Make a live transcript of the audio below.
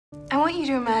want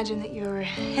you to imagine that you're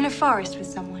in a forest with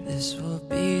someone. This will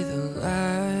be the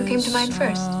last Who came to mind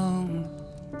first? song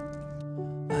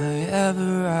I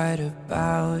ever write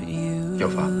about you. Your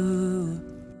father.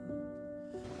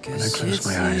 When I close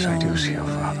my eyes, I do see your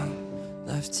father.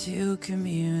 Left to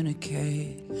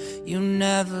communicate. You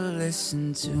never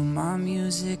listen to my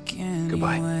music anyway.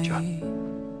 Goodbye,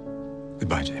 John.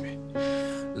 Goodbye, Jamie.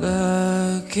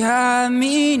 Look at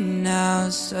me now,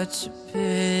 such a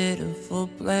pitiful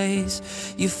place.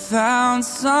 You found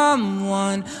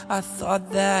someone I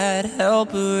thought that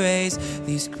help erase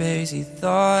these crazy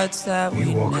thoughts that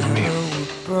we never were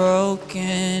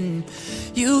broken.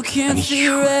 You can't see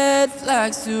red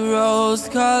flags through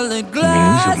rose-colored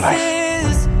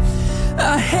glasses.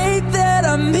 I hate that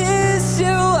I miss you,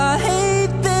 I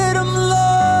hate that I'm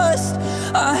lost.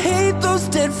 I hate those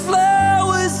dead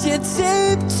flowers you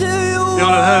taped to your You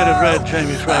all have heard of Red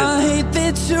Jamie Fraser. I hate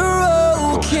that you're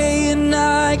okay and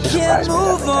I can't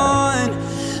move on.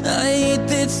 I hate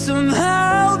that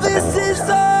somehow this is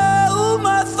all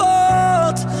my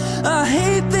fault. I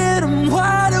hate that I'm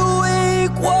wide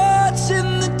awake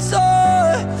watching the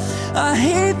door. I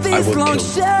hate these long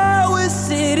showers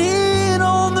sitting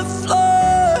on the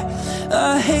floor.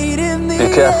 I hate in the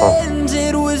end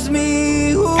it was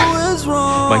me who was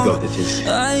wrong. My God, it is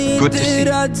good to see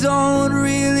you. I don't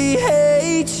really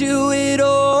hate you at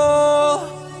all.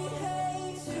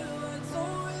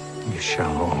 You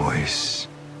shall always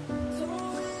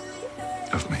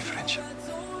have my friendship.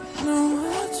 No,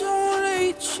 I don't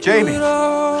hate you Jamie. at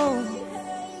all.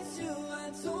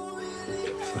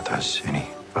 If that has any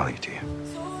value to you.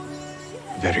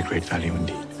 Very great value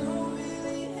indeed.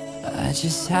 I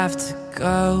just have to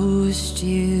ghost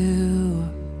you.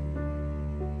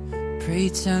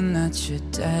 Pretend that you're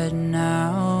dead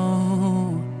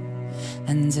now.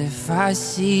 And if I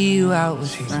see you out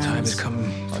with See, the friends, time has come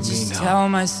for I'll me just now tell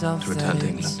myself to return that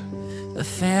to it's England. a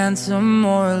phantom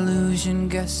or illusion.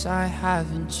 Guess I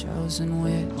haven't chosen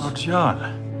which. Oh, John.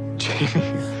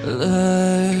 Jamie.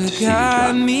 Look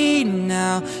at me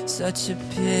now, such a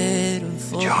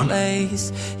pitiful John.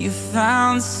 place. You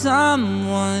found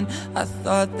someone I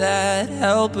thought that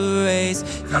help erase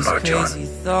these crazy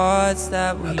thoughts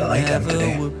that we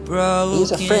never were broken.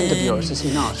 He's a friend of yours, is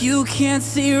he not? You can't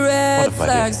see red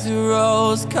flags through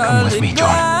rose-colored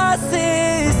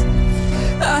glasses.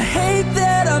 I hate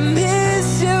that I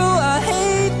miss you, I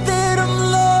hate that I'm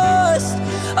lost.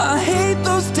 I hate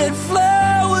those dead flowers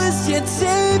you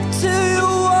taped to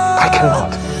your wall. I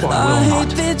cannot. I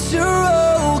hate that you're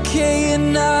okay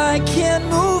and I can't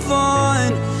move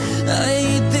on. I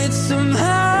hate that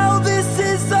somehow this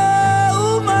is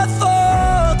all my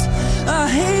fault. I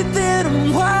hate that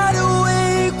I'm wide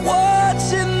awake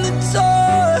watching the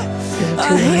door.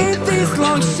 I hate these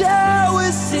long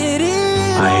showers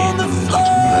sitting on the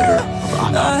floor.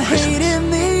 I hate in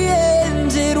the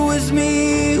end it was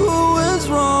me who was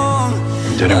wrong.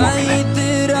 I hate that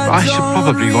I should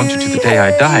probably want you to the day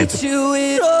I die, but you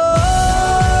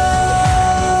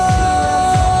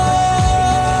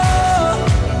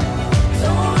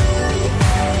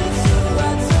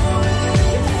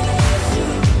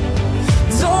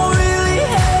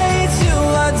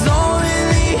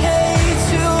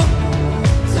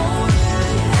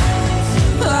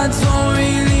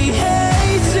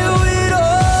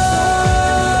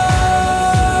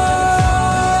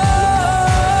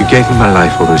gave me my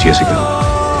life all those years ago.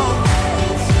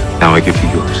 Now I give you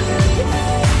yours.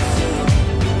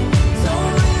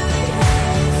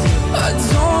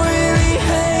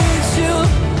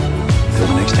 Till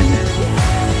the next 10 years.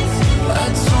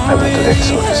 I will do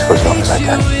this for as long as I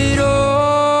can.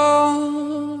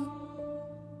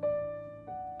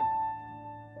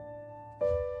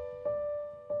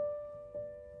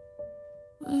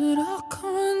 But I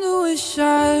kinda wish I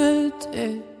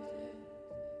did.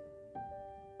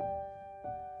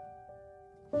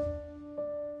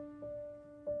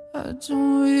 I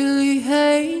don't really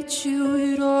hate you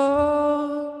at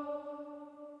all.